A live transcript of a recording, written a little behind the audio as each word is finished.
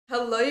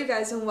Hello, you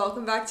guys, and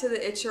welcome back to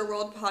the It's Your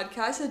World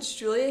podcast. It's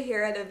Julia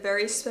here at a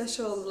very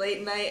special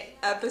late night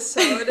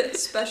episode,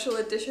 special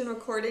edition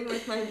recording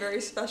with my very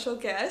special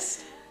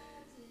guest.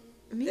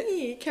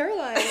 Me,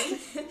 Caroline,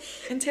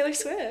 and Taylor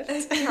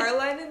Swift.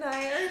 Caroline and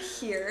I are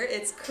here.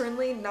 It's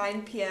currently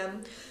 9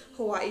 p.m.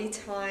 Hawaii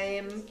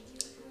time.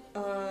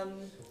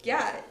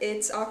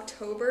 It's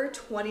October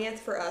 20th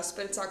for us,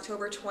 but it's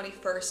October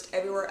 21st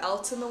everywhere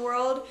else in the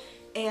world.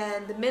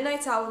 And the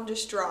Midnight's album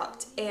just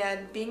dropped,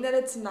 and being that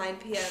it's 9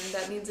 p.m.,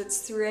 that means it's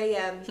 3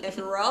 a.m.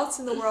 everywhere else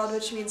in the world,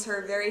 which means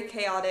her very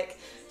chaotic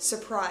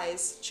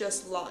surprise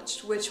just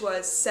launched, which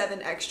was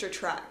 7 extra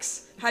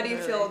tracks. How do you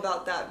feel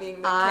about that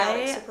being the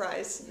chaotic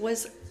surprise? I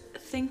was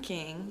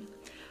thinking,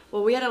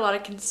 well, we had a lot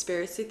of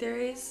conspiracy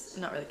theories,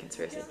 not really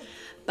conspiracy,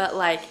 but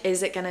like,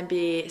 is it gonna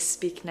be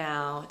Speak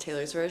Now,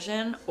 Taylor's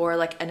version, or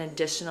like an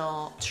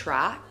additional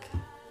track?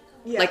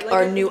 Yeah, like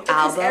our new album.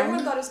 Because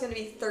everyone thought it was going to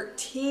be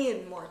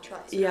 13 more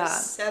tracks. Yeah.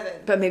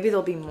 7. But maybe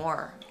there'll be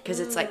more because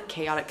it's like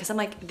chaotic. Because I'm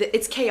like,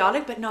 it's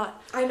chaotic, but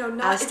not. I know,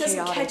 not. It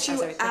doesn't catch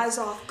you as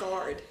off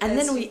guard. And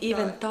then we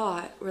even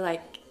thought, we're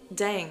like,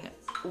 dang,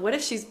 what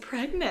if she's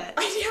pregnant?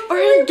 Or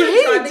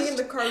engaged? Driving in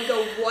the car, we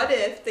go, what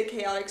if the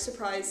chaotic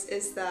surprise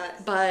is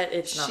that but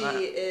it's not.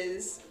 She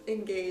is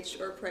engaged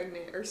or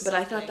pregnant or something.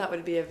 But I thought that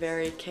would be a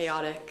very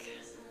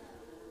chaotic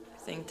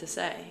thing to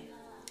say.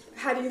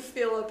 How do you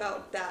feel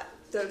about that?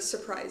 The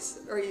surprise,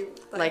 are you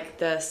like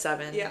the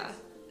 7? Yeah,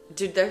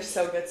 dude, they're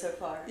so good so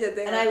far. Yeah,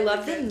 they are. And I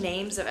love the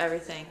names of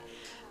everything,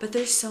 but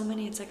there's so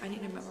many. It's like I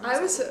need to memorize.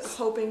 I was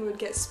hoping we'd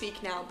get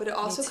Speak Now, but it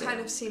also kind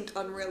of seemed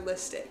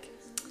unrealistic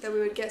that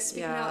we would get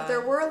Speak Now.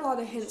 There were a lot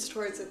of hints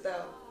towards it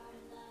though,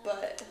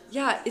 but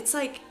yeah, it's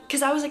like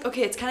because I was like,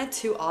 okay, it's kind of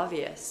too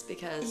obvious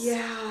because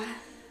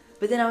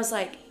but then I was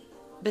like.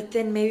 But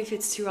then maybe if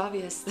it's too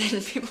obvious, then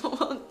people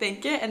won't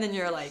think it, and then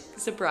you're like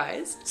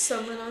surprised.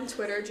 Someone on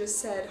Twitter just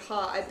said,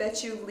 I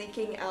bet you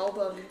leaking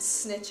album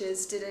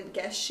snitches didn't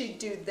guess she'd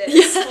do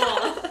this.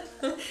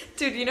 Yeah.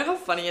 Dude, you know how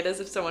funny it is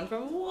if someone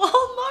from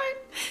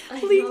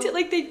Walmart leaked it?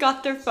 Like they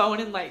got their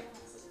phone and like,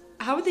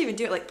 how would they even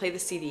do it? Like play the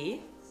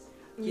CD?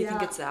 You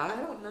think it's that?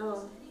 I don't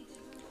know.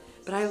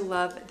 But I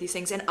love these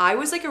things. And I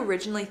was like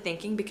originally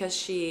thinking because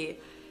she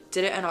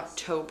did it in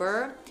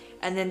October.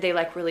 And then they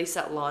like released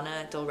that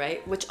Lana Del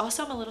Rey, which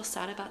also I'm a little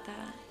sad about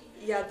that.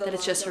 Yeah, that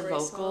it's just her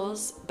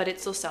vocals, song. But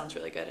it still sounds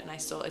really good, and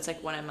it's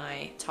like one of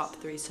my top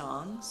 3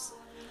 songs.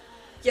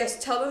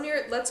 Yes, tell them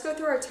let's go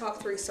through our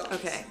top 3 songs.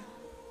 Okay,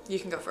 you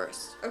can go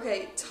first.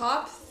 Okay,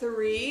 top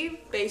 3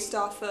 based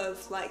off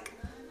of like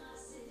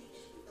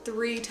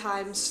 3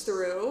 times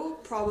through,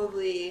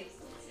 probably.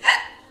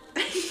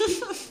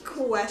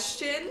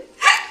 Question.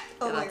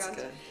 Oh my god.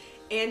 Good.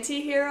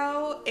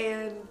 Anti-hero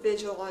and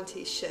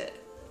vigilante shit.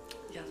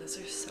 Yeah, those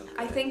are so good.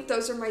 I think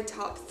those are my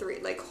top 3,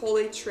 like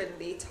Holy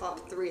Trinity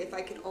top 3 if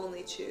I could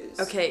only choose.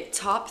 Okay,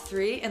 top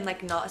 3 in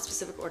like not a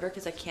specific order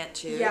because I can't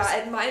choose. Yeah,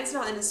 and mine's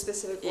not in a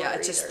specific order. Yeah,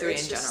 it's just 3 in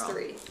general.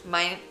 3.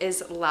 Mine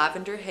is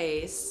Lavender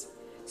Haze,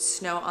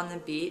 Snow on the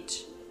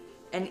Beach,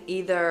 and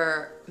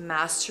either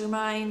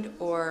Mastermind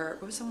or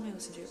what was the one I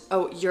listened to?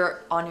 Oh,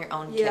 You're on Your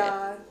Own, Kid.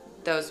 Yeah.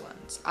 Those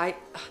ones.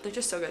 They're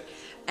just so good.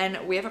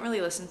 And we haven't really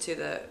listened to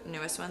the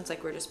newest ones,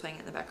 like we're just playing it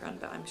in the background,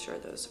 but I'm sure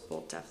those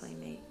will definitely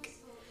make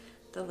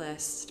the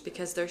list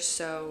because they're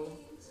so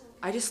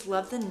I just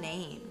love the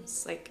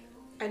names. Like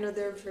I know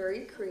they're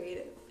very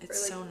creative.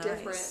 It's like so nice.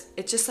 Different.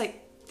 It's just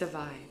like the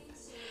vibe.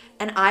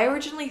 And I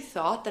originally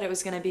thought that it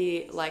was gonna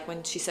be like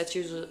when she said she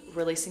was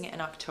releasing it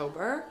in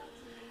October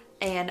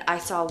and I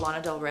saw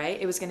Lana Del Rey,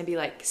 it was gonna be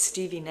like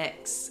Stevie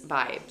Nicks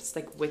vibes,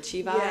 like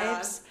witchy vibes.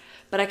 Yeah.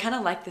 But I kinda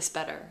like this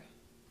better.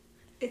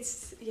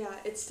 It's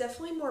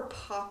definitely more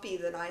poppy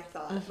than I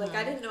thought. Mm-hmm. Like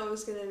I didn't know it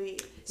was gonna be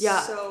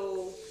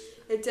so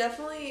it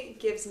definitely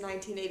gives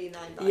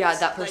 1989 vibes. Yeah,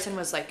 that person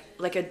was like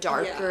a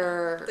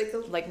darker,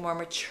 like more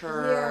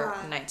mature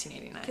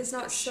 1989. Because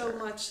not so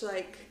much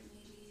like,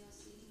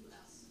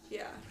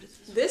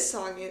 this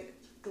song is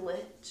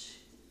Glitch.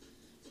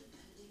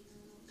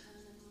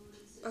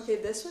 Okay,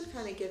 this one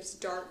kind of gives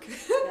dark.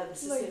 Yeah,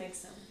 this is the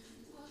next one.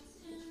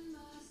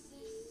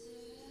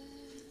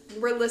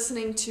 We're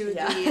listening to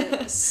the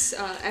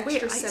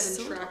extra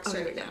 7 tracks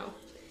right now.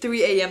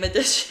 3 a.m.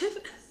 edition.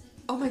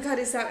 Oh my god,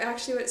 is that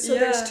actually what? So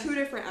there's 2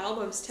 different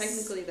albums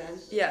technically then.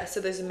 Yeah,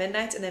 so there's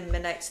Midnight and then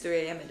Midnight's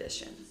 3 a.m.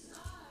 edition.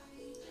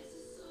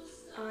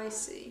 I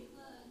see.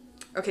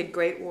 Okay,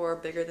 Great War,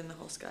 Bigger Than the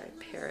Whole Sky,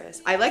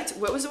 Paris. I liked,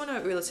 what was the one we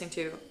were listening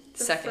to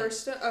second?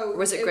 First,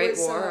 was it Great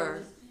War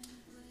or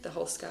the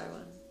Whole Sky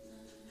one?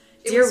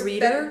 Dear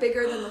Reader?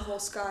 Bigger Than the Whole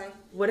Sky.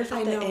 What if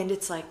at the end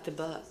it's like the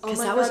book? Oh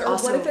my god, was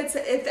also... what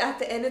if at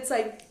the end it's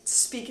like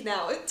Speak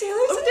Now? Taylor's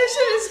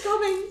edition is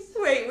coming.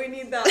 Wait, we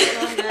need that one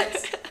on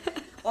next.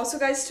 Also,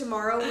 guys,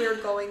 tomorrow we're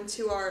going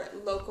to our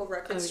local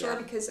record store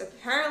because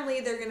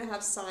apparently they're going to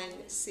have signed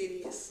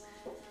CDs.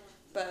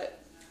 But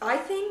I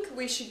think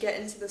we should get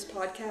into this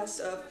podcast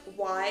of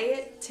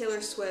why Taylor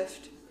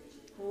Swift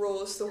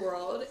rules the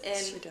world. And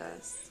she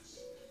does.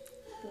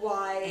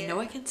 why. I know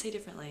I can say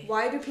differently.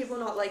 Why do people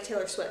not like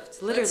Taylor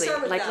Swift? Literally,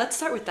 let's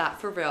start with that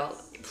for real.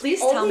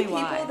 Please tell me why.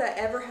 Only people that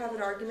ever have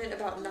an argument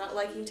about not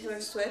liking Taylor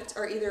Swift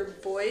are either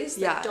boys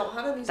that don't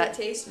have a music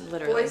taste,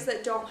 boys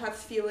that don't have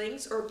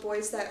feelings, or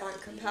boys that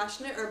aren't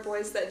compassionate, or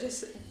boys that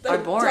just are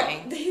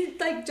boring.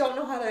 They don't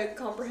know how to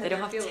comprehend. They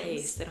don't their have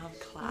feelings. taste. They don't have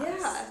class.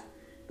 Yeah.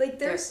 Like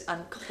they're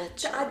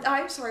uncultured.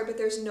 I'm sorry, but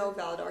there's no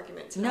valid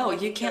argument to no,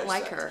 you can't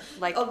like her.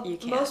 Like you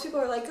can't. Most people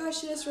are like, oh,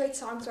 she just writes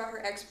songs about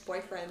her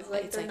ex-boyfriends.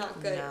 Like they're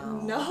not good.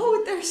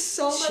 No, there's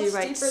so much deeper than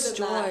that. She writes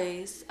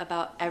stories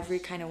about every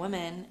kind of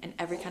woman and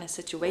every kind of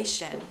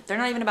situation. They're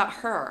not even about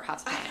her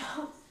half the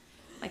time.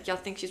 Like y'all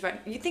think she's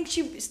writing. You think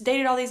she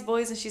dated all these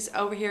boys and she's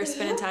over here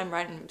spending time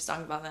writing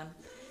songs about them?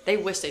 They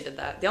wish they did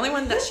that. The only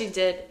one that she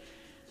did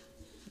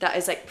that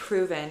is like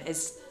proven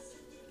is,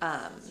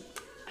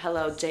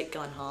 Jake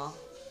Gyllenhaal.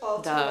 All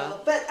too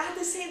well. But at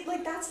the same,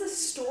 like, that's the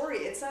story.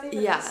 It's not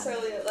even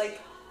necessarily, like,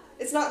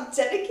 it's not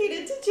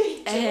dedicated to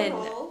Jake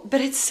Gyllenhaal.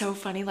 But it's so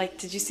funny. Like,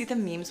 did you see the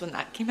memes when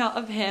that came out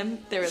of him?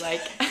 They were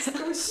like...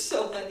 There was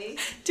so many.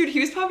 Dude,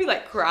 he was probably,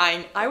 like,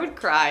 crying. I would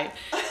cry.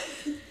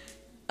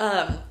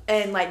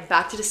 And, like,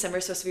 Back to December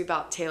is supposed to be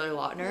about Taylor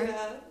Lautner.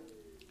 Yeah.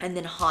 And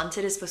then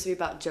Haunted is supposed to be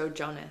about Joe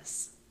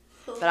Jonas.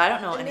 But I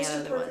don't know any other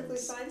ones. Mr. Perfectly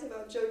Fine's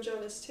about Joe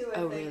Jonas, too, I think.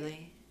 Oh,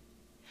 really?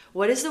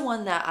 What is the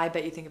one that I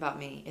Bet You Think About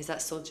Me? Is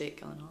that still Jake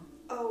Gyllenhaal?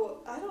 Oh,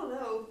 I don't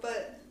know,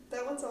 but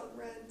that one's on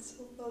Red,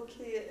 so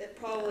low-key it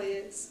probably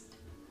is.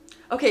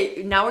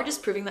 Okay, now we're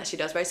just proving that she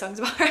does write songs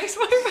about her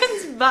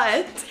ex-boyfriends,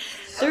 but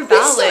they're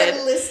valid. We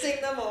start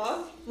listing them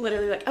off.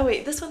 Literally like, oh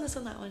wait, this one,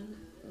 that one.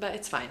 But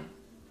it's fine.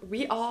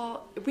 We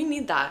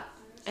need that.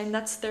 And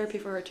that's therapy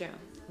for her too.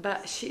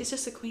 But she is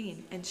just a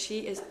queen, and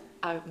she is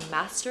a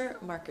master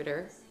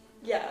marketer.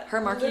 Yeah. Her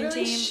marketing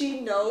team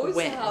she knows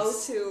wins. How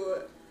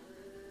to...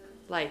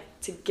 Like,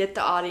 to get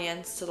the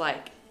audience to,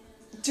 like...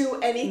 do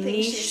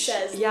anything she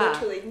says,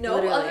 literally. No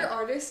other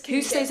artist can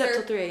Who stays up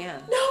till 3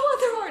 a.m.? No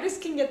other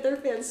artist can get their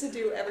fans to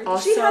do everything.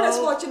 Also, she had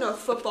us watching a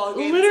football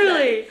game.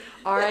 Literally.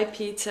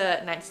 R.I.P. to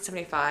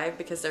 1975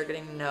 because they're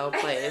getting no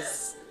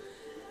plays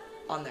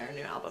on their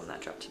new album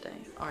that dropped today.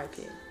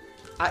 R.I.P.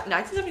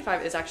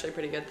 1975 is actually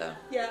pretty good, though.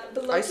 Yeah,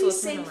 but like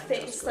same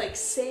face, like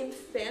same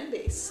fan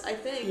base, I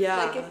think.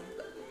 Yeah.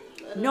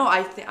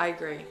 Like I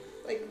agree.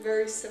 Like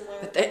very similar.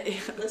 But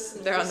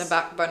they're on the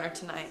back burner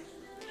tonight.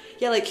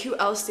 Yeah, like who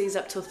else stays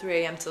up till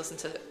 3 a.m. to listen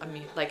to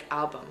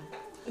album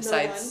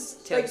besides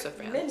Taylor Swift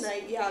fans?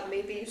 Midnight, yeah,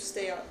 maybe you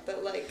stay up,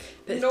 but like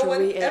but no 3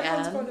 one, a.m.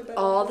 everyone's going to bed.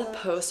 All the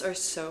posts are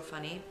so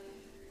funny.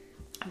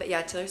 But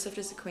yeah, Taylor Swift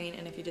is the queen,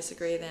 and if you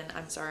disagree, then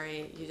I'm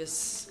sorry, you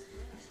just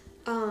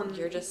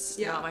you're just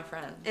not my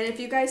friend. And if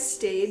you guys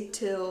stayed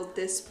till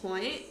this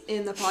point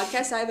in the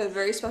podcast, I have a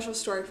very special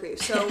story for you.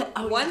 So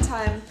one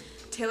time,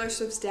 Taylor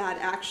Swift's dad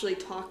actually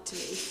talked to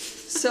me.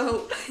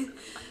 So,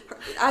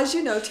 as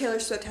you know, Taylor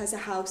Swift has a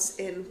house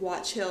in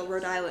Watch Hill,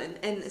 Rhode Island.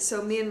 And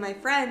so me and my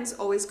friends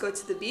always go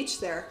to the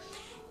beach there.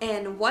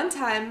 And one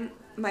time,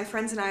 my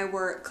friends and I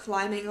were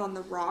climbing on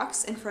the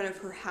rocks in front of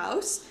her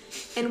house.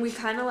 And we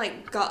kind of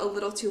like got a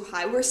little too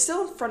high. We're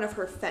still in front of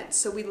her fence.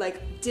 So we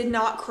like did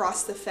not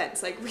cross the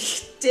fence. Like we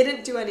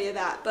didn't do any of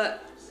that.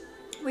 But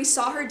we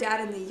saw her dad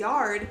in the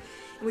yard.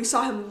 And we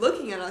saw him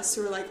looking at us,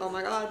 so we're like, oh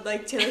my god,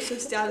 like, Taylor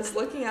Swift's dad is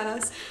looking at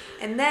us.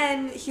 And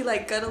then he,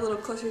 like, got a little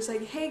closer. He's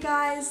like, hey,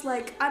 guys,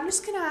 like, I'm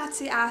just gonna have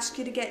to ask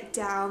you to get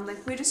down.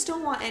 Like, we just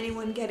don't want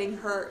anyone getting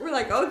hurt. We're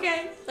like,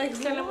 okay. Like,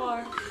 say no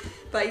more.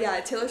 But,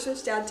 yeah, Taylor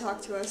Swift's dad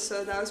talked to us,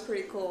 so that was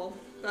pretty cool.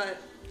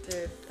 But,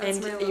 dude,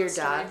 that's my your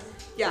dad? Story.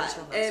 Yeah,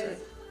 and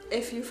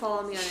if you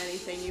follow me on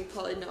anything, you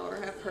probably know or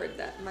have heard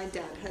that my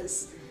dad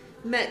has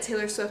met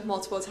Taylor Swift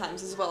multiple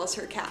times, as well as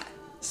her cat.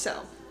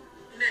 So...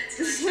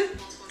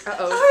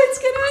 Oh,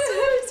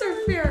 it's our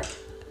fear.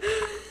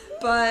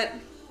 But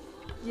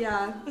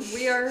yeah,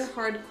 we are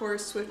hardcore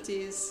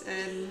Swifties,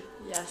 and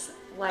yes,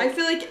 like, I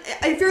feel like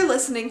if you're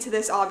listening to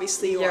this,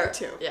 obviously you are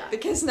too. Yeah.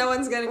 Because no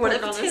one's gonna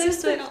click on us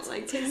if they don't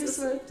like Taylor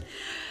Swift.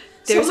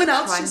 Someone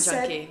else just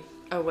said.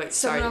 Oh wait,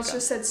 sorry. Someone else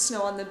just said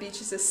snow on the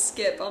beach is a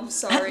skip. I'm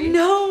sorry.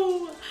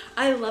 No,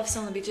 I love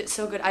snow on the beach. It's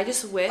so good. I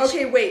just wish.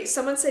 Okay, wait.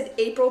 Someone said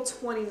April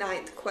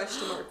 29th?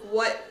 Question mark.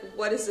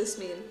 What does this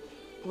mean?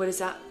 What is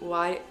that?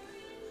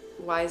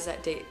 Why is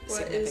that date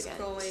significant?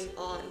 What is going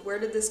on? Where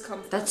did this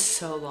come from? That's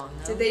so long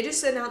though. Did they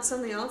just announce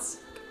something else?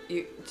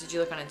 Did you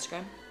look on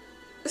Instagram?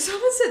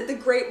 Someone said the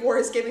Great War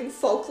is giving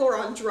folklore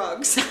on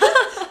drugs.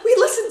 We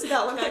listened to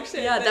that one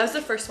actually. Yeah, that was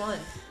the first one.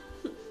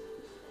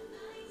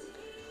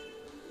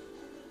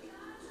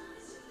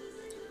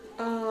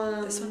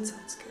 This one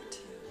sounds good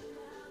too.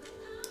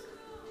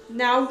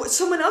 Now,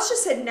 someone else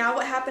just said, now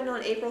what happened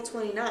on April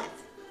 29th?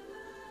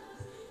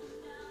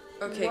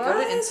 Okay, what?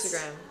 Go to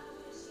Instagram.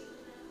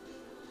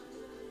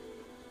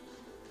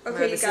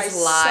 Okay, this guys,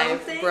 is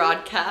live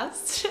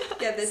broadcast.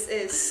 Yeah, this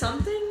is.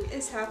 Something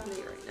is happening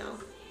right now.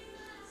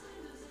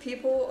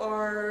 People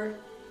are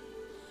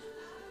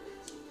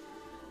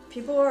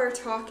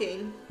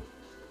talking.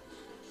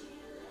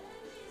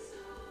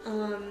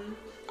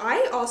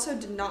 I also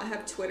did not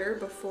have Twitter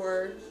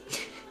before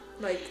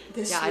like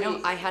this Yeah,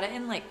 week. I had it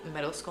in like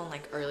middle school and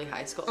like early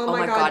high school. Oh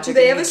my god, do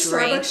they're they have a giving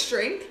me drink. Starbucks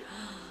drink?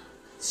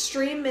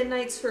 Stream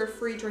Midnights for a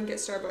free drink at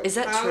Starbucks. Is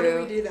that How true?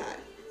 do we do that?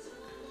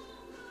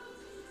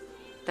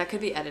 That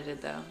could be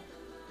edited though.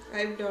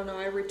 I don't know.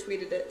 I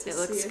retweeted it to It see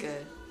looks if-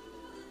 good.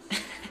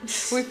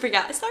 We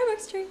forgot a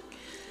Starbucks drink.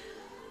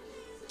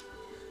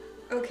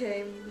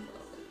 Okay.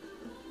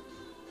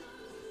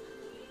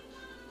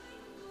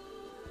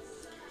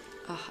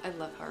 Oh, I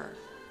love her.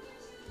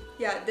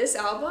 Yeah, this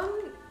album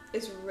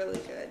is really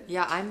good.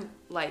 Yeah, I'm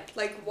like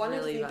One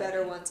really of the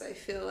better vibing. ones, I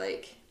feel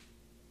like.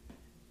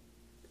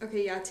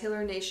 Okay, yeah,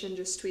 Taylor Nation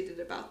just tweeted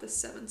about the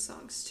 7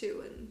 songs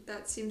too, and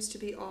that seems to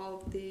be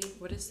all the...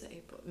 What is the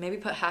April? Maybe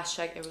put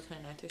hashtag April 29th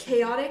or something.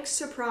 Chaotic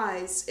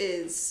Surprise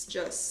is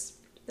just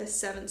the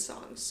 7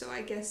 songs, so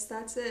I guess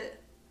that's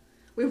it.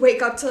 We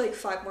wake up to like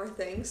 5 more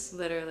things.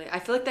 Literally. I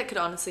feel like that could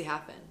honestly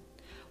happen.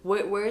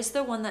 Where's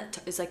the one that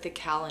is like the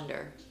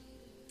calendar?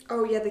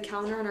 Oh yeah, the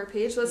calendar on our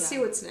page. Let's Yeah. see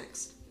what's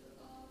next.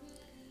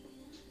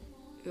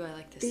 Ooh, I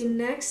like this The one.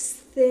 next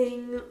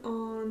thing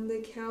on the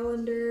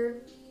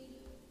calendar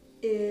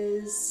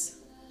is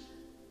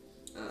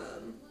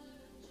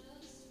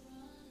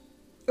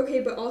okay,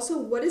 but also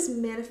what is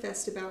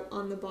Manifest about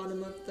on the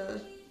bottom of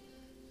the...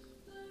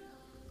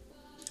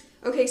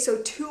 Okay,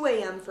 so 2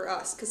 a.m. for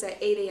us, because at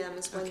 8 a.m.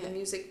 is when the Okay.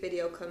 music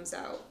video comes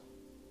out.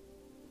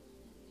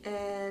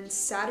 And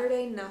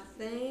Saturday,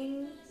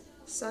 nothing.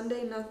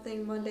 Sunday,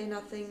 nothing. Monday,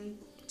 nothing.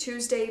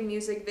 Tuesday,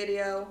 music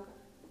video.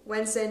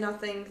 Wednesday,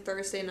 nothing.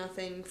 Thursday,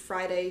 nothing.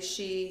 Friday,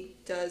 she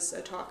does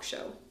a talk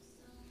show.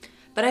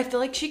 But I feel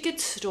like she could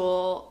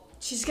still...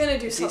 She's gonna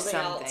do something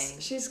something. else.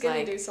 She's gonna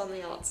Like, do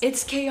something else.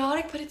 It's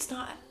chaotic, but it's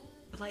not...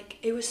 Like,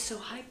 it was so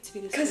hyped to be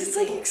this Because it's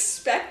crazy. like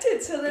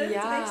expected, so then it makes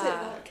it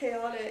Yeah. not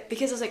chaotic.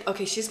 Because I was like,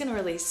 okay, she's gonna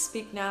release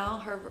Speak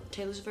Now,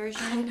 Taylor's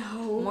version. I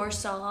know. More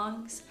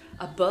songs,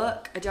 a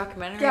book, a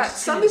documentary. Yeah, She's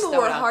some gonna just people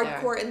throw were it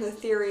out there. hardcore in the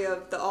theory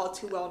of the All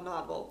Too Well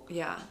novel,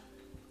 Yeah.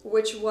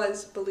 which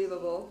was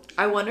believable.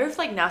 I wonder if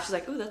like now she's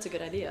like, ooh, that's a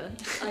good idea.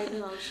 I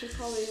know, she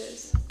probably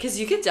is. Because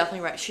you could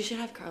definitely write. She should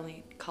have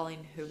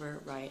Colleen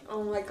Hoover write.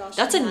 Oh my gosh.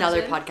 That's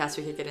another imagine. podcast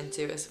we could get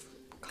into is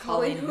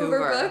Colleen Hoover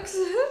books.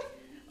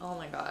 Oh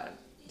my god,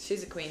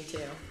 she's a queen too.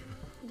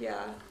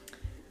 Yeah.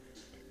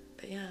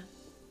 But yeah,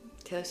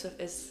 Taylor Swift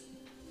is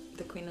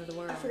the queen of the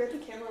world. I forgot the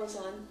camera was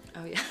on.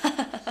 Oh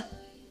yeah.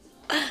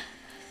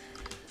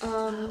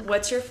 Um,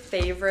 What's your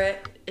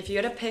favorite? If you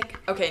had to pick,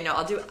 okay, no,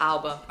 I'll do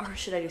album or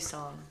should I do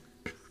song?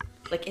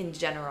 Like in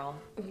general.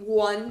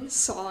 one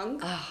song.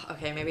 Oh,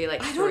 okay, maybe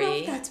like I 3. don't know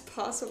if that's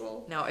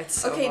possible. No, it's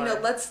so Okay, hard.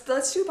 no,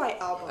 let's do by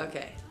album.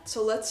 Okay.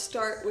 So let's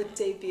start with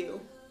debut.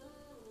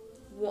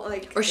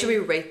 Like. Or should we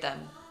rate them?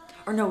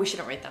 Or no, we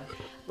shouldn't rate them.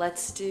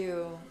 Let's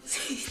do.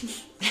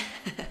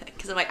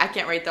 Because I'm like, I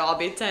can't rate them. I'll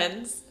be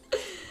 10s.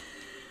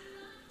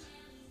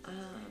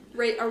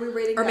 rate? Are we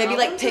rating? Or the maybe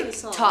like albums or pick the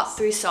songs? top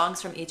 3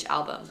 songs from each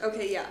album.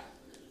 Okay, yeah,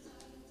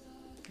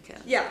 Okay.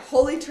 yeah.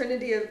 Holy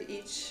Trinity of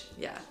each.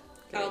 Yeah.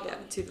 Good Album. idea.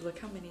 Dude, look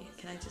how many.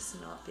 Can I just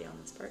not be on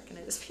this part? Can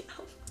I just be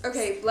on?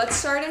 Okay, let's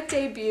start at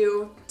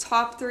debut.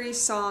 Top 3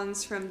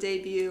 songs from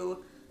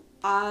debut.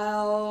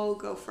 I'll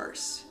go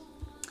first.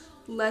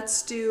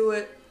 Let's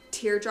do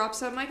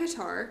Teardrops on My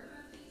Guitar,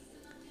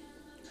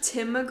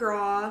 Tim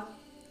McGraw,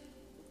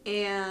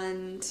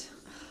 and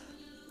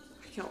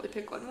I can only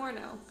pick one more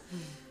now.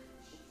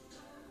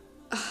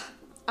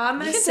 I'm You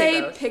gonna can say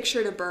say both.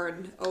 Picture to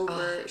Burn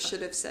over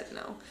Should Have Said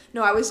No.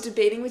 No, I was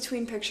debating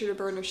between Picture to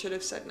Burn or Should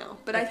Have Said No,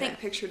 but I Okay. think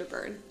Picture to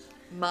Burn.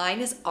 Mine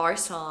is Our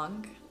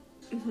Song.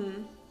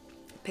 Mm-hmm.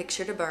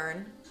 Picture to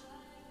Burn.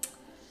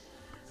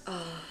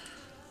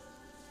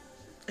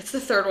 It's the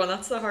third one.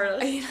 That's the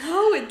hardest. I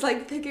know, it's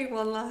like picking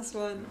one last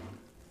one.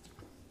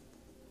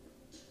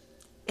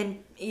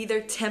 And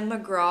either Tim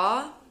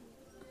McGraw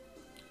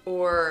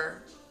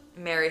or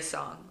Mary's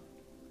Song.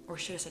 Or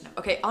should I say no?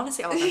 Okay,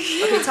 honestly, all of them.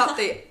 Okay, top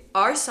 3.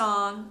 Our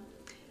Song,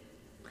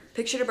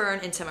 Picture to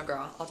Burn, and Tim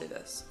McGraw. I'll do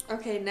this.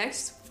 Okay,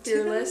 next,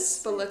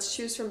 Fearless, but let's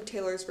choose from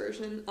Taylor's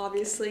version,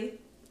 obviously,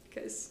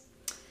 because...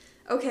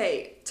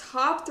 Okay,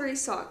 top 3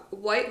 song.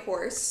 White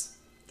Horse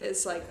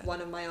is like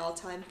one of my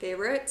all-time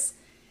favorites.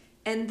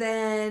 And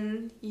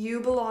then You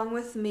Belong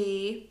With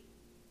Me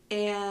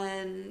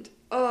and...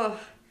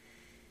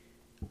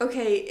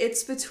 Okay,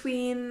 it's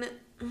between...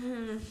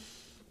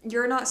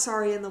 You're Not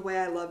Sorry and The Way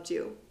I Loved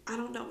You. I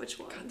don't know which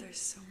one. God, there's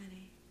so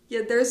many.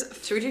 Yeah, there's...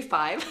 Should we do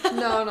 5?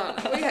 No.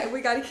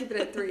 We gotta keep it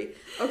at 3.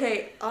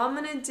 Okay, I'm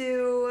gonna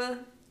do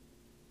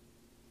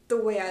The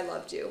Way I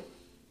Loved You.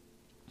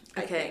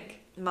 I Okay, think.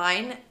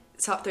 mine,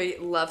 top 3,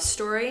 Love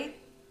Story.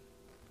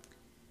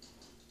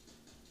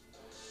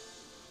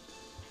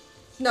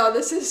 No,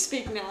 this is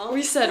Speak Now.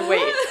 We said,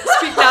 wait,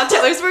 Speak Now,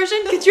 Taylor's version?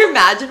 Could you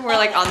imagine we're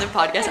like on the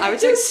podcast? I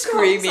was like Just comes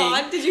screaming.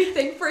 on. Did you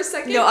think for a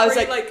second? No, I was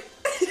Or you like-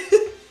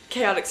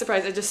 Chaotic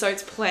surprise. It just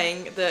starts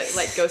playing the,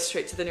 like, goes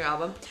straight to the new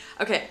album.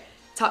 Okay,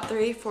 top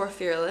 3 for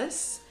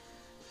Fearless.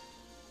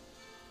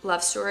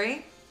 Love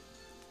Story.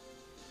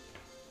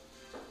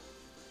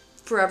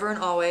 Forever and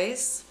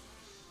Always.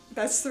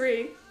 That's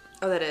 3.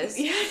 Oh, that is?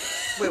 Yeah.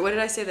 Wait, what did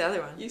I say the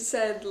other one? You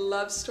said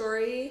Love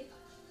Story,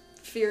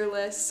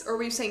 Fearless, or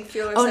were you saying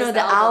Fearless? Oh, as no, the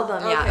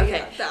album. Yeah, okay.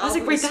 Yeah, the I was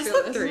like, album wait, is that's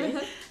Fearless. the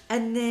 3.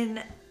 And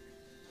then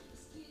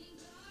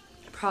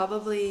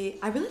probably,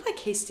 I really like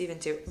Hey Steven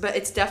too, but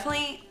it's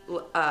definitely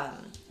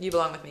You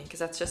Belong With Me, because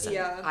that's just an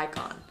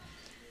icon.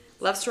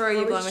 Love Story,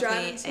 You Belong With Me,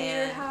 to your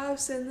and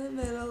house in the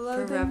middle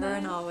of the Forever night.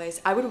 and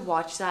Always. I would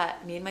watch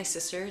that. Me and my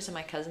sisters and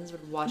my cousins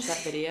would watch that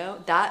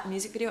video, that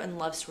music video, and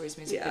Love Story's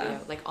music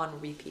video, like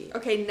on repeat.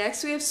 Okay,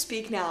 next we have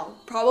Speak Now.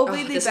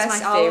 Probably the This is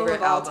best my album favorite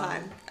of all album.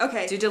 time.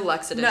 Okay. Do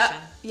deluxe edition. No,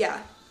 yeah.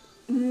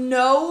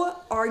 No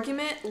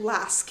argument,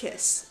 Last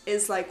Kiss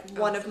is like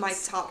one of my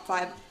top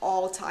 5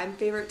 all-time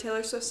favorite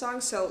Taylor Swift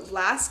songs. So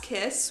Last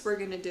Kiss we're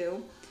gonna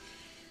do.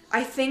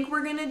 I think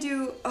we're gonna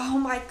do, oh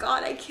my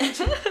god, I can't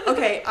choose.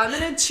 Okay, I'm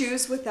gonna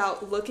choose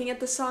without looking at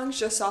the songs,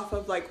 just off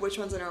of like which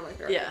ones I know my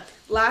favorite. Yeah.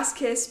 Last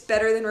Kiss,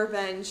 Better Than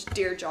Revenge,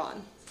 Dear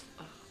John.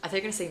 I thought you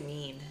were going to say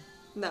Mean.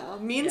 No,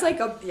 Mean's like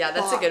a Yeah,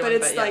 that's a bop, good but one,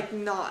 it's but yeah. like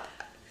not.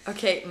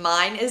 Okay,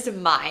 mine is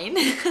Mine.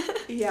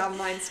 Yeah,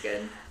 mine's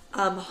good.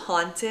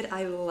 Haunted.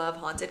 I love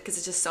Haunted because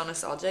it's just so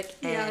nostalgic.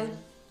 Yeah. And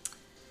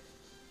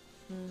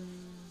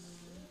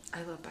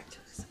I love Back to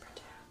December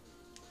too.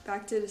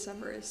 Back to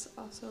December is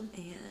awesome.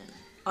 And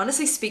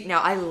honestly, Speak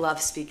Now. I love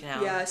Speak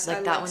Now. Yes, like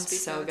I that love one's Speak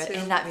so Now, good, too.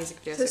 and that music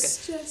video is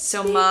so good. Just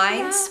So speak mine,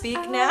 now.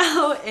 Speak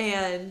Now,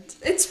 and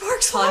It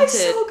Sparks Haunted. Life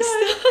so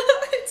good.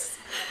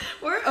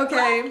 We're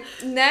Okay,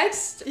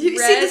 next, You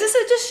Red, see,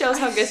 it just shows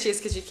how good she is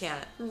because you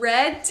can't.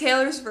 Red,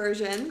 Taylor's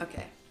version,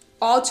 Okay.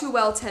 All Too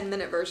Well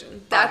 10-minute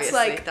version. That's Obviously,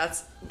 like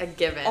that's a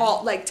given.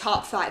 all like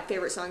top 5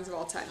 favorite songs of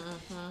all time.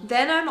 Mm-hmm.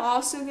 Then I'm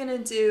also gonna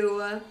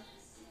do.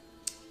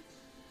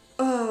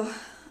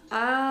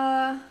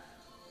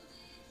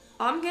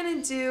 I'm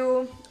gonna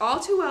do All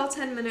Too Well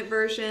 10-minute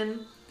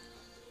version,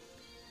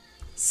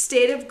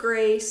 State of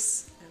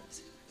Grace,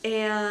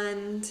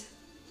 and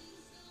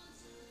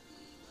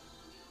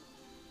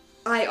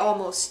I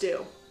Almost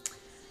Do.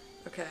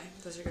 Okay,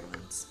 those are good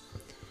ones.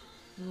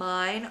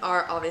 Mine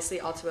are obviously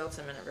All Too Well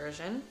 10-minute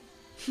version.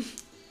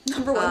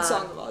 Number 1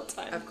 song of all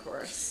time. Of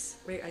course.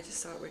 Wait, I just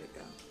saw it. Where'd it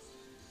go?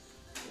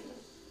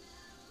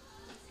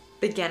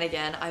 Begin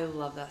Again. I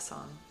love that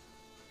song.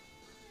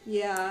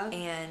 Yeah.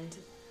 And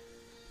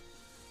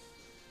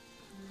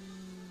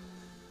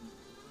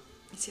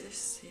it's either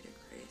State of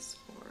Grace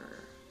or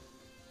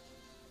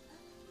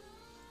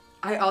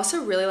I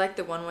also really like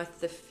the one with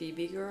the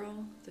Phoebe girl.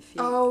 The Phoebe,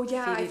 Oh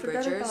yeah, Phoebe I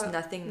forgot Bridgers. about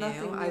Nothing New.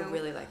 I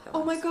really like that Oh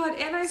one. my god,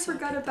 and I So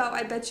forgot good. about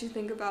I Bet You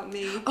Think About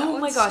Me. That Oh my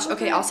one's gosh. so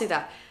Okay, good. I'll say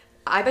that.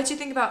 I Bet You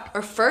Think About,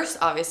 or first,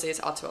 obviously, it's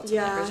All Too Well 10-minute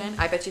Yeah. version.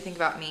 I Bet You Think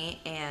About Me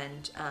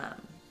and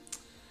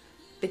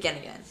Begin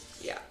Again.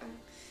 Yeah.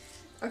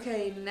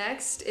 Okay,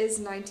 next is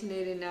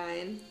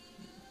 1989.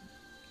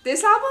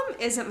 This album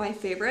isn't my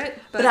favorite,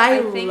 but, But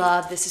I think,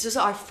 love this. This was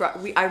our I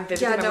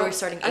vividly remember we were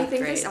starting 8th I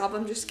think grade. this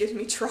album just gives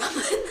me trauma.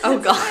 Oh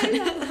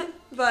god.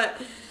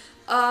 But,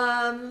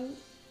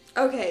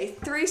 okay,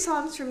 3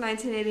 songs from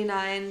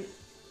 1989.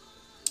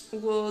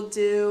 We'll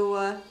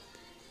do.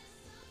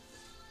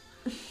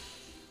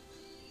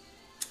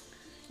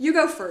 You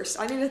go first.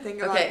 I need to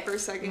think about it for a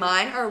second.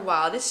 Mine are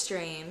Wildest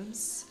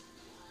Dreams.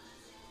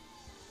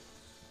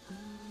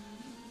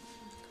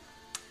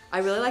 I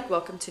really like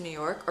Welcome to New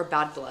York or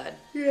Bad Blood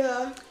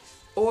Yeah.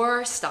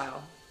 or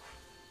Style.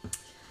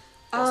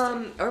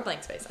 Um, Or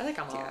Blank Space. I like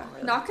them all. Yeah.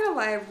 Really. Not gonna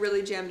lie, I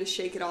really jammed to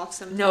Shake It Off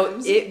sometimes.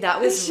 No, that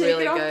was Shake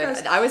really It Off good.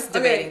 goes- I was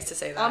debating Okay, to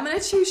say that. I'm gonna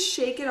choose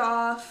Shake It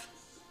Off,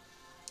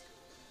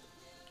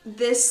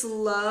 This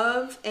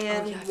Love, and Oh, yeah,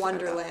 I forgot about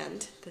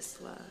Wonderland.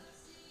 This Love.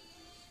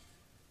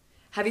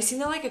 Have you seen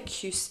the like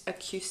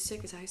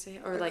acoustic? Is that how you say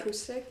it? Or like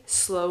Acoustic?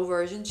 slow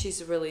version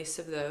she's released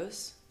of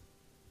those?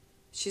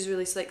 She's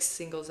released like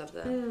singles of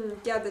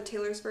them, Yeah, the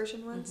Taylor's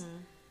version ones.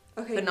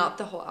 Okay. but not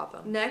the whole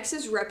album. Next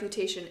is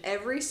Reputation.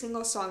 Every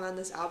single song on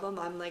this album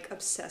I'm like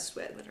obsessed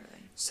with.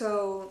 Literally.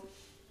 So,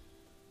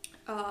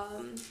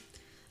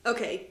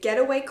 okay,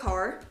 Getaway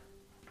Car.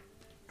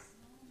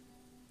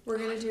 We're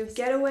gonna do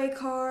Getaway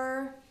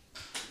Car.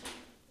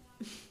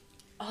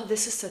 Oh,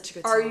 this is such a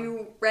good song. Are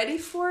you ready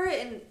for it?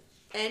 In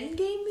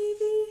Endgame,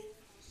 maybe?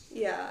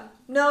 Yeah.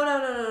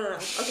 No.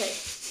 Okay.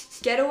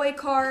 Getaway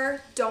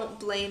Car, Don't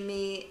Blame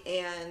Me,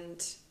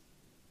 and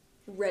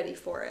Ready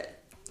for It.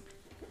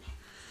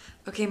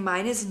 Okay,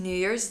 mine is New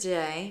Year's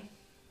Day.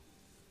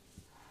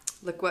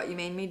 Look What You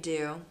Made Me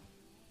Do.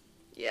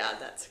 Yeah,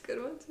 that's a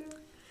good one too.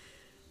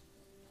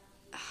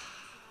 I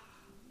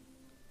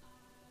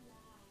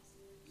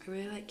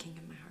really like King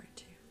of My Heart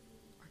too.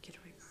 Or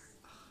Getaway Car.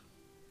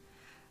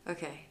 Oh.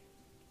 Okay.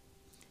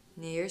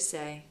 New Year's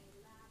Day.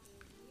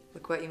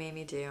 Look What You Made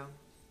Me Do.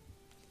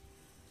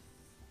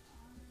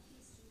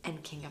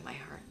 And King of My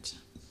Heart.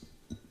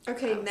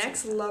 Okay, That was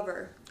next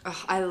Lover.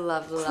 Oh, I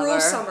love Lover. Cruel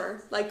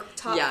Summer, like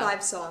top Yeah.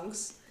 5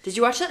 songs. Did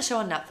you watch that show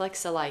on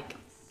Netflix? Not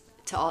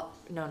To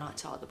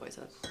All the Boys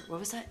I've Loved. What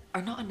was that?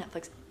 Or not on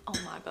Netflix. Oh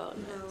my god.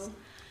 No.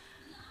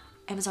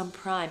 Amazon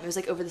Prime. It was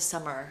like over the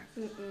summer.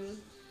 Mm-mm.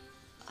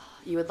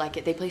 You would like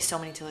it. They play so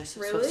many Taylor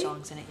Swift Really?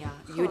 songs in it. Yeah,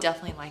 you would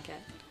definitely like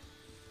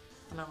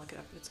it. I'm gonna look it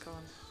up what it's called.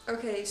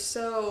 Okay,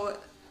 so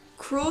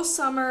Cruel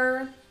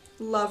Summer,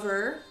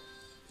 Lover,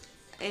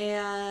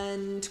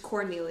 and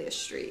Cornelia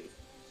Street.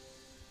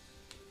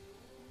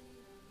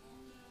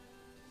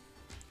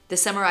 The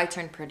Summer I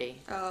Turned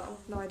Pretty. Oh,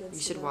 no, I didn't You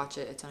see should that. watch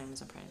it. It's on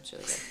Amazon Prime. It's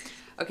really good.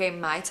 Okay,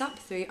 my top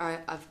 3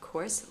 are, of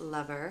course,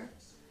 Lover,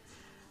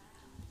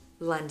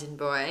 London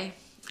Boy.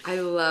 I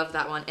love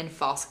that one. And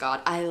False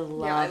God. I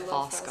love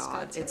False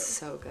God. too. It's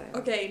so good.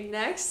 Okay,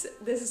 next,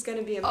 this is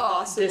gonna be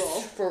impossible.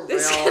 This for real.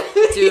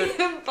 This Dude,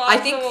 impossible. I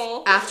think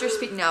after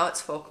Speak Now, it's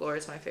Folklore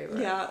is my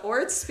favorite. Yeah, or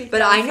it's Speak But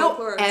Now, I know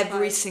Folklore is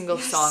every fine. single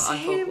Yeah, song on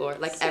same, Folklore.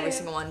 Like every same.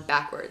 single one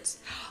backwards.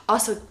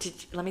 Also,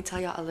 let me tell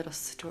y'all a little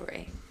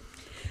story.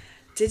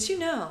 Did you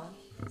know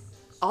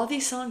all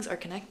these songs are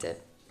connected?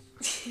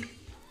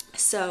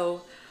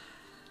 So,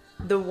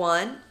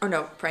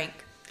 Prank.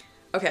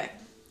 Okay.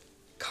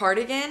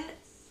 Cardigan,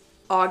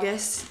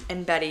 August,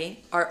 and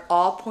Betty are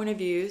all point of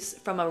views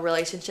from a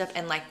relationship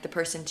and like the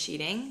person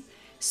cheating.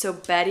 So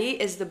Betty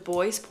is the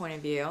boy's point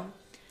of view.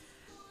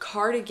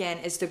 Cardigan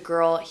is the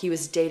girl he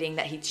was dating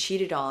that he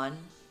cheated on,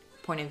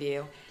 point of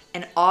view.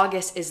 And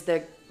August is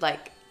the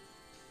like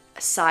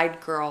side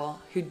girl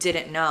who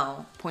didn't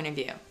know, point of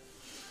view.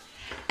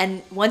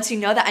 And once you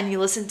know that and you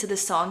listen to the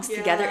songs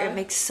together, Yeah. it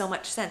makes so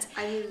much sense.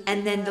 I didn't do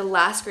And then that. The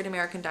Last Great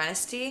American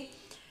Dynasty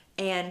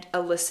and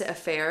Illicit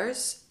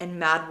Affairs and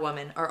Mad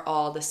Woman are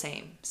all the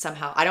same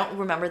somehow. I don't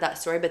remember that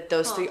story, but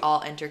those 3 all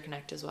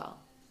interconnect as well.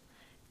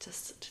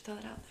 Just to throw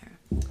it out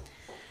there.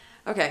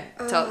 Okay,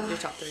 tell your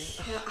top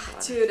 3. Yeah,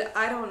 dude,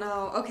 I don't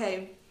know.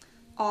 Okay,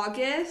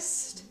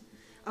 August.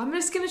 I'm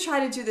just gonna try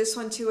to do this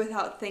one too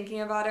without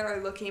thinking about it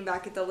or looking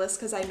back at the list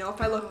because I know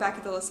if I look back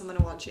at the list, I'm gonna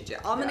want to change it.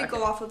 I'm gonna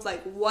go off of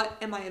like what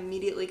am I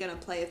immediately gonna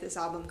play if this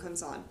album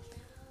comes on.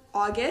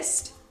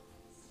 August.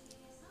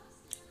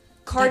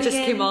 Cardigan. That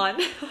just came on.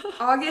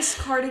 August,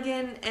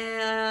 Cardigan,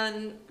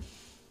 and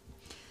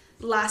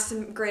Last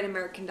Great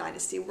American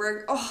Dynasty.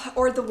 Or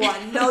the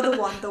one. No, the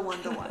one.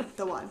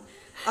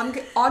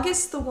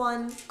 August, the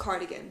one,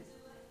 Cardigan.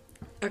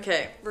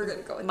 Okay. We're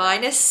gonna go with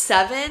Mine is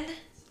 7,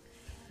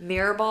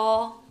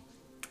 Mirrorball,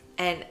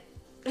 and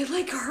It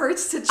like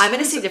hurts to choose. I'm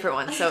gonna say different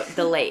ones. So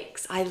The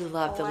Lakes. I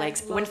love The I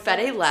Lakes. love When The Fede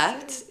Lakes,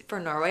 left too. for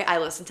Norway, I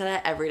listened to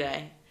that every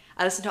day.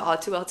 I listened to All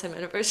Too Well 10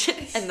 Minute version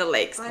and The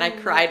Lakes, and I love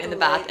cried in The the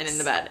bath and Lakes. in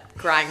the bed,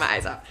 crying my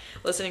eyes out,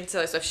 listening to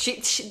other stuff. She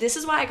this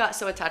is why I got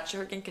so attached to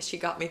her again, because she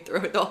got me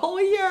through the whole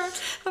year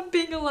of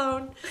being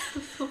alone.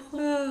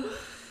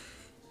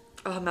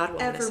 Oh, Mad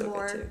Woman is so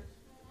Evermore.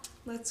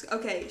 good too.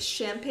 Okay,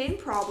 Champagne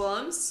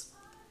Problems,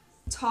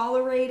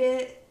 Tolerate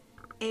It,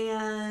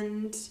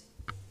 and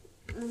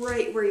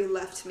Right Where You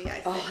Left Me, I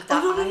think. Oh,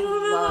 that I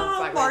love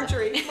Right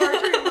Where You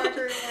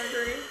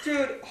Marjorie.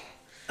 Dude.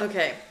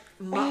 Okay.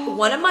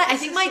 One of my, I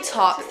think my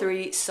top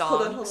 3 songs.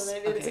 Hold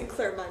on. I need to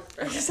clear my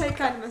throat. I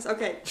kind of mess.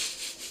 Okay.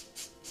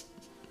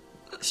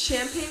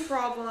 Champagne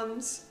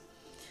Problems,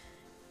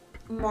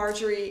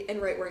 Marjorie,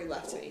 and Right Where You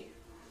Left Me.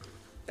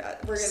 We're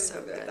gonna So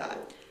move with good. that.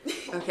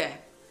 Okay.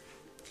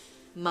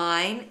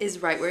 Mine is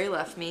Right Where You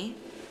Left Me.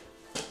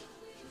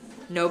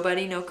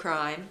 Nobody, No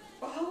Crime.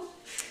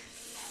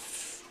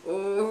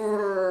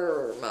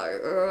 Oh my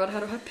god, how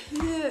do I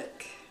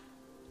pick?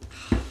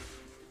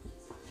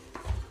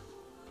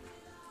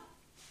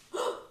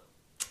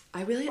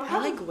 I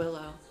like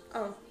Willow.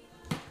 Oh.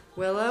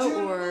 Willow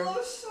Dude, or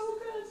Willow's so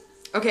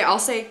good. okay, I'll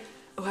say.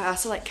 Oh, I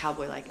also like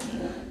Cowboy Like Me.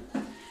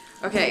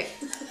 Okay.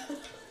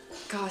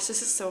 Gosh,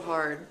 this is so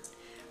hard.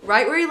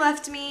 Right Where You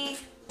Left Me.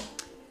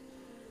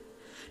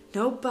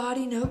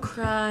 Nobody, No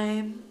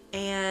Crime,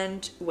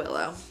 and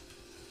Willow.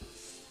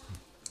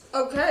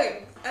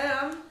 Okay,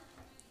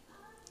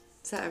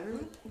 Is that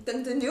everyone?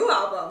 then the new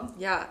album.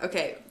 Yeah.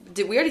 Okay.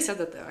 We already said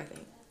that though? I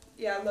think.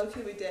 Yeah,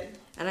 low-key we did.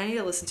 And I need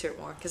to listen to it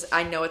more because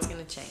I know it's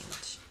gonna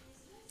change.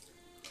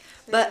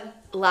 But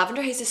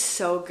Lavender Haze is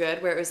so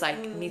good, where it was like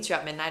Meet You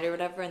at Midnight or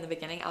whatever in the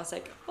beginning. I was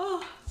like,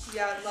 oh.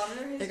 Yeah,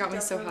 Lavender Haze It got me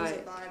so definitely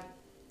was a vibe.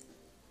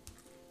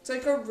 It's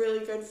like a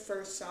really good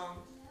first song.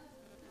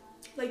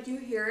 Like you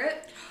hear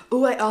it.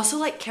 Oh, I also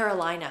like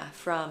Carolina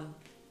from.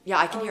 Yeah,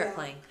 I can hear it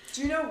playing.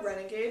 Do you know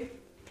Renegade?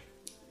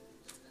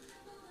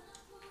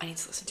 I need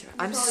to listen to it.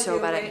 I'm probably so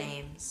do, bad at right?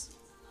 names.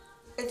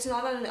 It's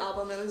not on an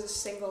album. It was a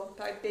single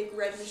by Big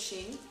Red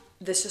Machine.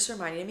 This just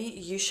reminded me.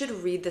 You should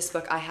read this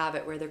book. I have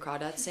it, Where the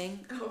Crawdads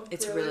Sing. Oh,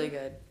 It's really? really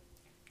good.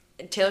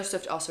 And Taylor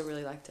Swift also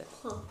really liked it.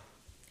 Huh.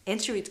 And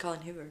she reads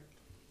Colin Hoover.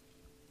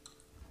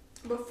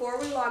 Before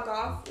we log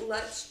off,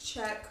 let's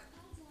check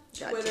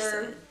Yeah,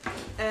 Twitter just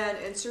and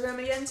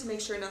Instagram again to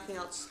make sure nothing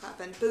else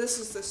happened. But this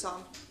is the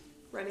song,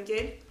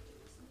 Renegade.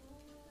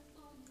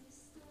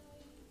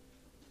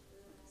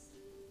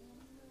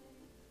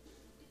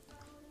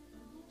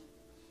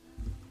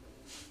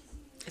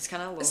 It's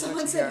kind of a little Someone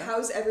hard to said, hear.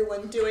 "How's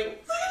everyone doing?"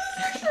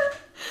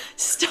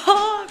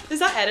 Stop! Is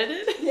that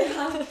edited?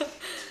 Yeah.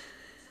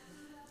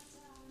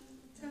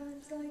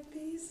 Times like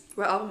these.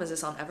 What album is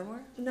this on?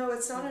 Evermore? No,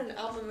 it's not an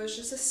album. It was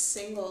just a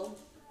single.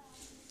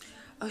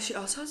 Oh, she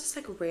also has this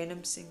like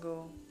random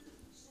single.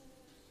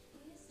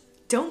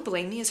 Don't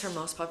Blame Me is her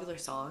most popular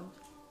song.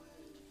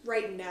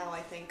 right now,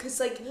 I think. Because,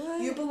 like,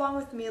 What? You Belong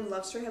With Me and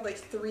Love Story have, like,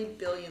 3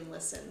 billion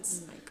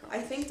listens. Oh my god.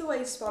 I think the way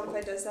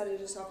Spotify does that is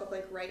just off of,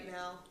 like, right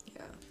now.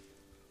 Yeah.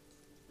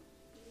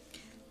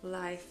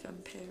 Life in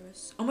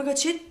Paris. Oh my god,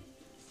 she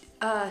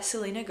had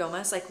Selena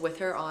Gomez, like, with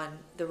her on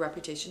the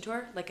Reputation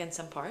tour, like, in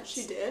some parts.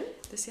 She did?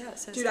 This, yeah, it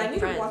says Dude, I in need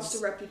Friends. to watch the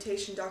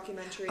Reputation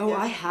documentary Oh, again.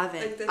 I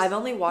haven't. Like this- I've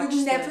only watched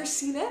You've never the-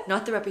 seen it?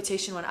 Not the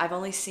Reputation one. I've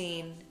only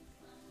seen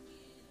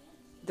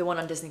the one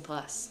on Disney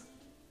Plus.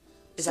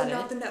 Is So that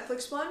not it? the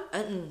Netflix one?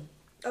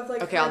 Uh-uh. Of,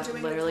 like, Okay, her I'll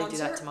doing literally the do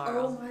that concert?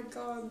 tomorrow. Oh my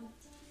god.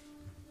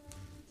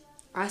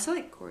 I also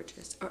like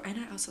Gorgeous. Or, and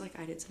I also like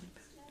I Did Something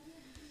Bad.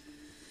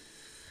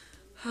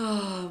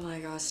 Oh my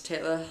gosh,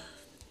 Taylor.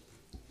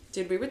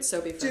 Dude, we would so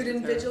be friends Dude,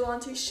 in with her.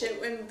 vigilante shit,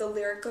 when the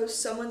lyric goes,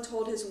 someone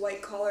told his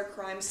white collar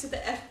crimes to the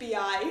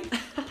FBI.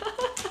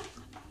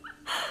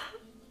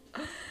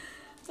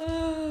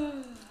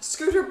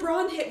 Scooter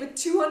Braun hit with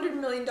 $200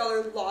 million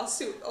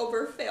lawsuit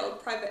over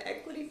failed private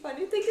equity fund.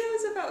 You think it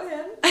was about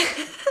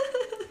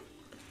him?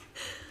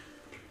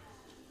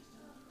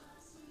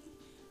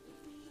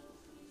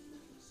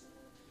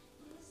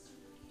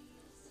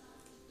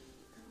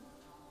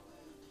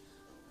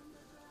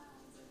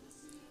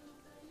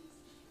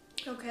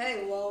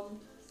 Okay, well,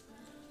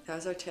 That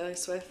was our Taylor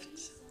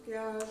Swift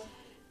yeah,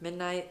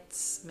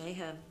 Midnight's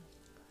Mayhem.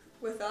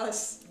 with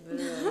us.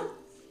 Literally.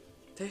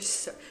 There's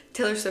so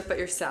Taylor Swift, but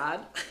you're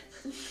sad.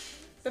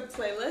 The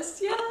playlist,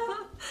 yeah.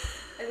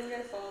 I think I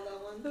follow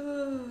that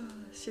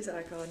one. She's an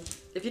icon.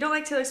 If you don't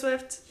like Taylor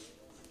Swift,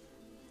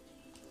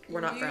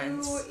 we're not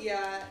friends.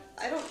 Yeah,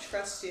 I don't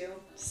trust you.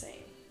 Same.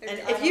 I And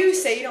don't if you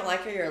trust say you don't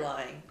like her, you're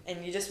lying,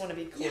 and you just want to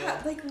be cool.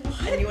 Yeah, like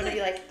what? And you want to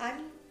be like,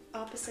 I'm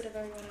opposite of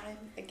everyone. I'm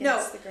against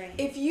No, the grain.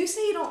 if you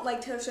say you don't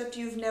like Taylor Swift,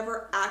 you've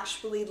never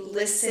actually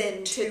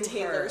listened to to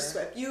Taylor her.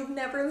 Swift. You've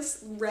never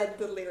read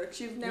the lyrics.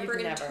 You've never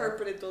never.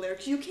 interpreted the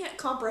lyrics. You can't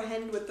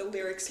comprehend what the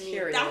lyrics mean.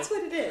 Period. That's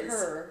what it is.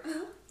 Her.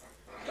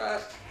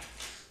 But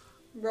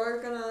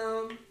we're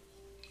gonna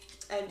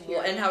end here.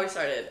 Well, and how we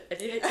started.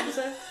 If you hate Taylor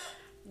Swift,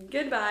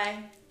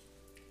 goodbye.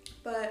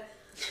 But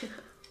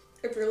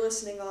if you're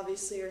listening,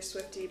 obviously you're a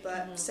Swiftie,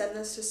 but send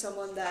this to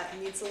someone that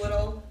needs a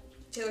little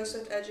Taylor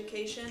Swift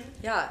education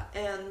Yeah.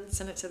 and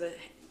Send it to the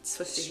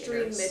Swiftie stream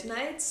haters.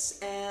 Midnights,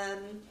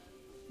 and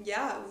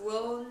yeah,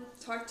 we'll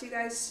talk to you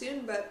guys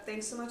soon, but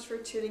thanks so much for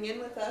tuning in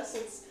with us.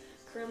 It's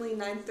currently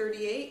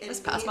 9:38 and It's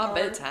past we my are-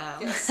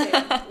 bedtime. Yes, same.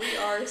 We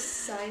are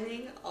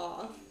signing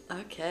off.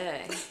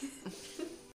 Okay.